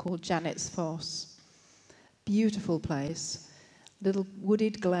waterfall called Janet's Foss. Beautiful place, little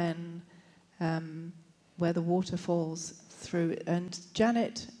wooded glen where the water falls through. And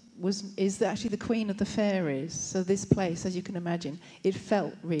Janet is actually the queen of the fairies. So this place, as you can imagine, it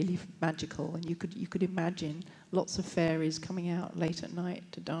felt really magical, and you could imagine lots of fairies coming out late at night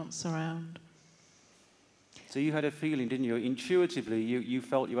to dance around. So you had a feeling, didn't you? Intuitively, you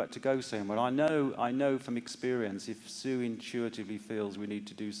felt you had to go somewhere. I know from experience, if Sue intuitively feels we need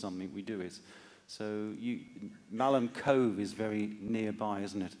to do something, we do it. So Malham Cove is very nearby,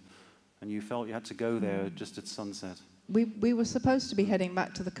 isn't it? And you felt you had to go there just at sunset. We were supposed to be heading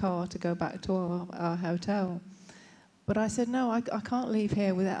back to the car to go back to our hotel. But I said, no, I can't leave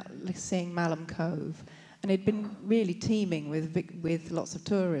here without seeing Malham Cove. And it'd been really teeming with lots of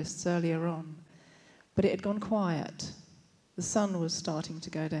tourists earlier on. But it had gone quiet. The sun was starting to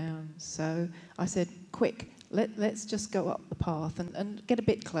go down. So I said, quick, let's just go up the path and get a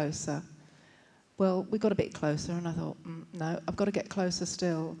bit closer. Well, we got a bit closer, and I thought, no, I've got to get closer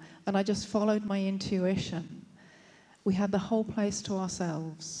still. And I just followed my intuition. We had the whole place to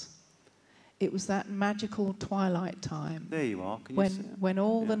ourselves. It was that magical twilight time. There you are. When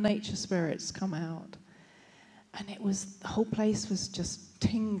all the nature spirits come out. And the whole place was just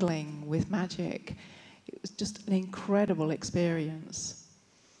tingling with magic. It was just an incredible experience.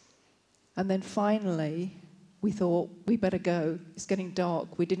 And then finally, we thought, we better go. It's getting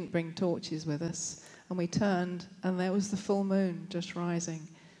dark. We didn't bring torches with us. And we turned, and there was the full moon just rising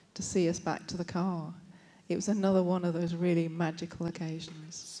to see us back to the car. It was another one of those really magical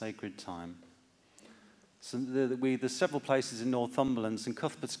occasions. Sacred time. So there's several places in Northumberland. St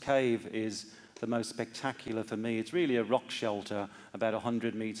Cuthbert's Cave is the most spectacular for me. It's really a rock shelter about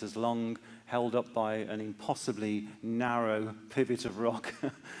 100 metres long, held up by an impossibly narrow pivot of rock.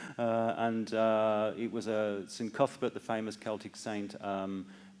 It was St Cuthbert, the famous Celtic saint,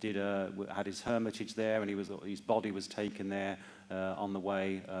 had his hermitage there, and his body was taken there on the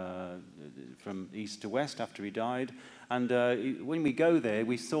way from east to west after he died. And when we go there,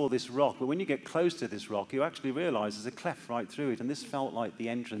 we saw this rock. But when you get close to this rock, you actually realise there's a cleft right through it. And this felt like the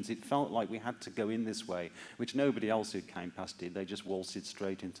entrance. It felt like we had to go in this way, which nobody else who came past did. They just waltzed it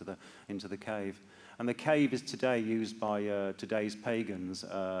straight into the cave. And the cave is today used by today's pagans.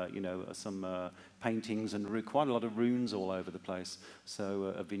 Some paintings and quite a lot of runes all over the place.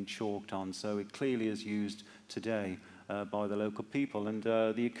 So have been chalked on. So it clearly is used today by the local people. And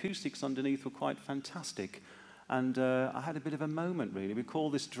the acoustics underneath were quite fantastic. And I had a bit of a moment, really. We call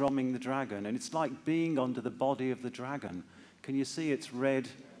this drumming the dragon, and it's like being under the body of the dragon. Can you see its red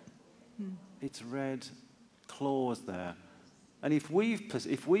claws there? And if we've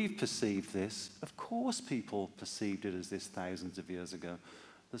perceived this, of course people perceived it as this thousands of years ago.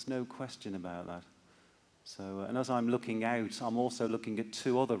 There's no question about that. So, and as I'm looking out, I'm also looking at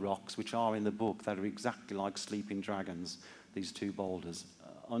two other rocks which are in the book that are exactly like sleeping dragons, these two boulders.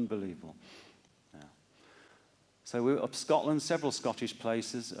 Unbelievable. Yeah. So we were up Scotland, several Scottish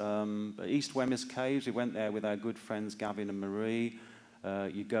places. East Wemyss Caves, we went there with our good friends Gavin and Marie.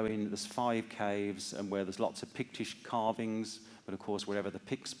 You go in, there's 5 caves, and where there's lots of Pictish carvings, but of course wherever the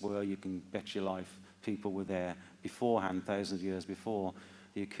Picts were, you can bet your life people were there beforehand, thousands of years before.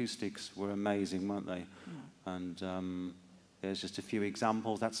 The acoustics were amazing, weren't they? And there's just a few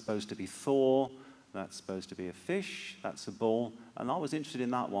examples. That's supposed to be Thor. That's supposed to be a fish. That's a bull. And I was interested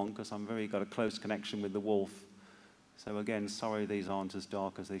in that one because I'm got a close connection with the wolf. So again, sorry these aren't as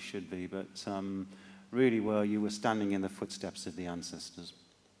dark as they should be, but really you were standing in the footsteps of the ancestors.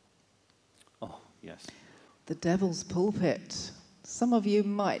 Oh, yes. The Devil's Pulpit. Some of you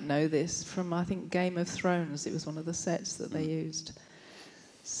might know this from, I think, Game of Thrones. It was one of the sets that they used.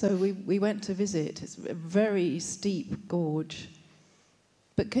 So we went to visit. It's a very steep gorge.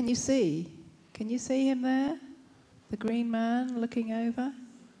 But can you see him there? The green man looking over?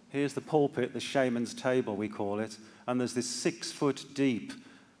 Here's the pulpit, the shaman's table, we call it. And there's this 6-foot deep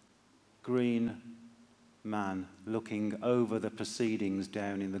green man looking over the proceedings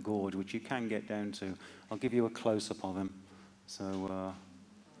down in the gorge, which you can get down to. I'll give you a close-up of him. So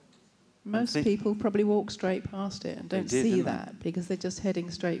most people probably walk straight past it and don't see that because they're just heading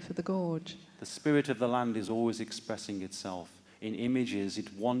straight for the gorge. The spirit of the land is always expressing itself. In images,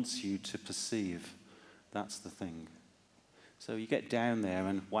 it wants you to perceive. That's the thing. So you get down there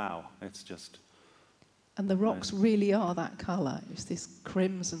and wow, it's just... And the rocks really are that colour. It's this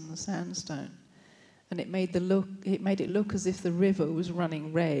crimson sandstone. And it made it look as if the river was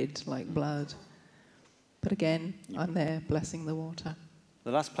running red like blood. But again, I'm there blessing the water.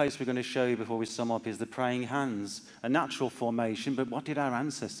 The last place we're going to show you before we sum up is the praying hands, a natural formation, but what did our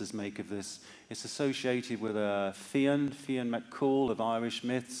ancestors make of this? It's associated with Fionn MacCool of Irish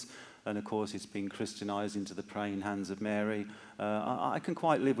myths, and of course it's been Christianized into the praying hands of Mary. I can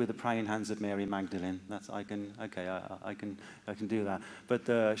quite live with the praying hands of Mary Magdalene. I can do that. But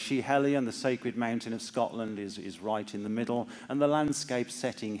Schiehallion, the sacred mountain of Scotland, is right in the middle, and the landscape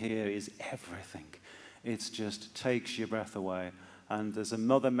setting here is everything. It just takes your breath away. And there's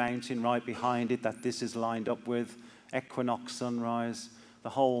another mountain right behind it that this is lined up with, equinox sunrise. The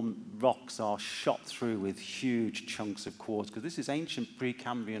whole rocks are shot through with huge chunks of quartz, because this is ancient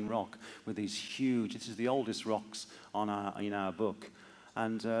Precambrian rock with these huge, this is the oldest rocks in our book.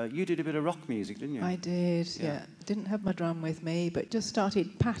 And you did a bit of rock music, didn't you? I did, yeah. Didn't have my drum with me, but just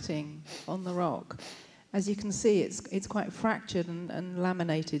started patting on the rock. As you can see, it's quite fractured and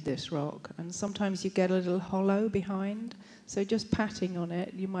laminated, this rock. And sometimes you get a little hollow behind. So just patting on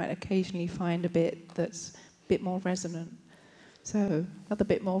it, you might occasionally find a bit that's a bit more resonant. So another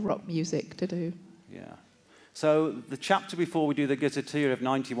bit more rock music to do. Yeah. So the chapter before we do the gazetteer of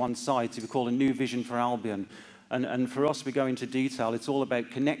 91 sites, we call A New Vision for Albion. And for us, we go into detail. It's all about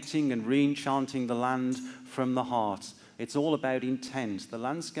connecting and re-enchanting the land from the heart. It's all about intent. The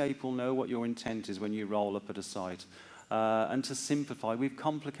landscape will know what your intent is when you roll up at a site. And to simplify, we've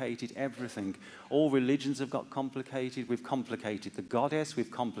complicated everything. All religions have got complicated. We've complicated the goddess.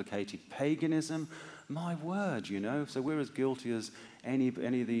 We've complicated paganism. My word, you know. So we're as guilty as any of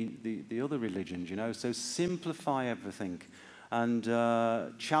the other religions, you know. So simplify everything and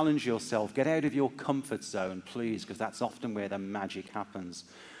challenge yourself. Get out of your comfort zone, please, because that's often where the magic happens.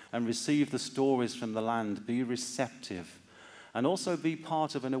 And receive the stories from the land. Be receptive. And also be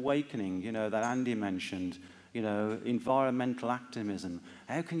part of an awakening, you know, that Andy mentioned. You know, environmental activism.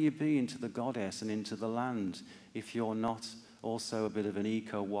 How can you be into the goddess and into the land if you're not also a bit of an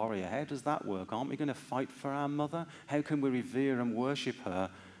eco-warrior? How does that work? Aren't we going to fight for our mother? How can we revere and worship her?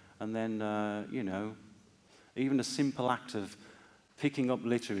 And then, you know, even a simple act of picking up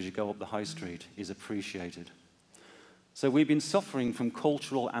litter as you go up the high street is appreciated. So we've been suffering from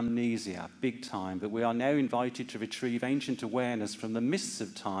cultural amnesia, big time, but we are now invited to retrieve ancient awareness from the mists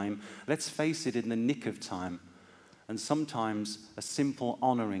of time, let's face it, in the nick of time. And sometimes a simple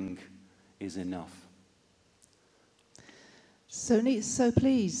honouring is enough. So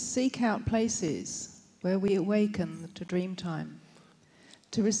please seek out places where we awaken to Dreamtime,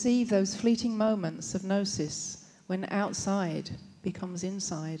 to receive those fleeting moments of gnosis when outside becomes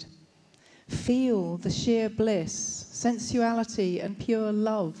inside. Feel the sheer bliss, sensuality and pure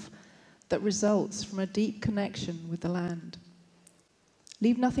love that results from a deep connection with the land.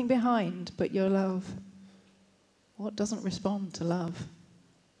 Leave nothing behind but your love. What doesn't respond to love?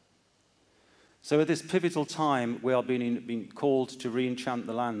 So at this pivotal time, we are being called to re-enchant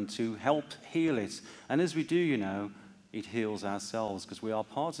the land, to help heal it. And as we do, you know, it heals ourselves because we are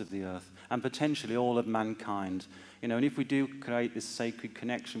part of the earth and potentially all of mankind. You know, and if we do create this sacred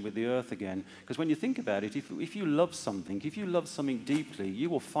connection with the earth again, because when you think about it, if you love something deeply, you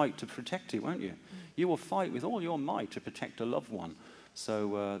will fight to protect it, won't you? You will fight with all your might to protect a loved one.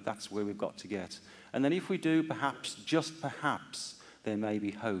 So that's where we've got to get. And then if we do, perhaps, just perhaps, there may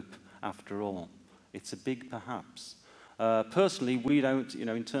be hope after all. It's a big perhaps. Personally, we don't, you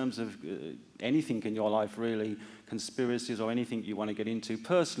know, in terms of anything in your life really, conspiracies or anything you want to get into,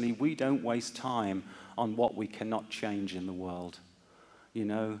 personally, we don't waste time on what we cannot change in the world, you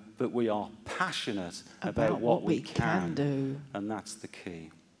know, but we are passionate about what we can do. And that's the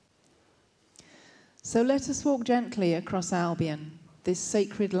key. So let us walk gently across Albion, this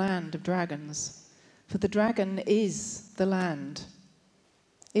sacred land of dragons, for the dragon is the land.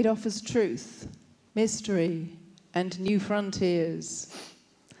 It offers truth, mystery, and new frontiers.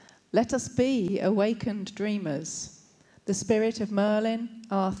 Let us be awakened dreamers. The spirit of Merlin,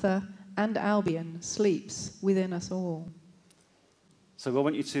 Arthur, and Albion sleeps within us all. So I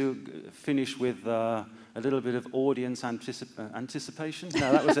want you to finish with a little bit of audience anticipation.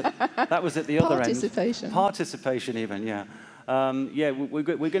 No, that was at the other end. Participation even, yeah. We're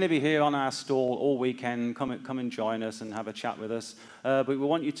going to be here on our stall all weekend. Come and join us and have a chat with us. But we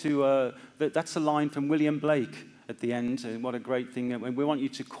want you to, that's a line from William Blake at the end, and what a great thing. And we want you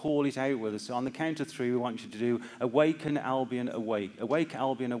to call it out with us. So on the count of 3, we want you to do, awaken Albion, awake. Awake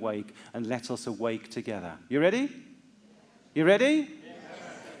Albion, awake, and let us awake together. You ready? You ready? Yes.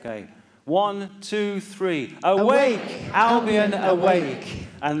 Okay. 1, 2, 3. Awake, Albion, awake,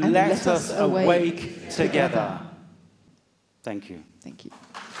 and let us awake together. Thank you. Thank you.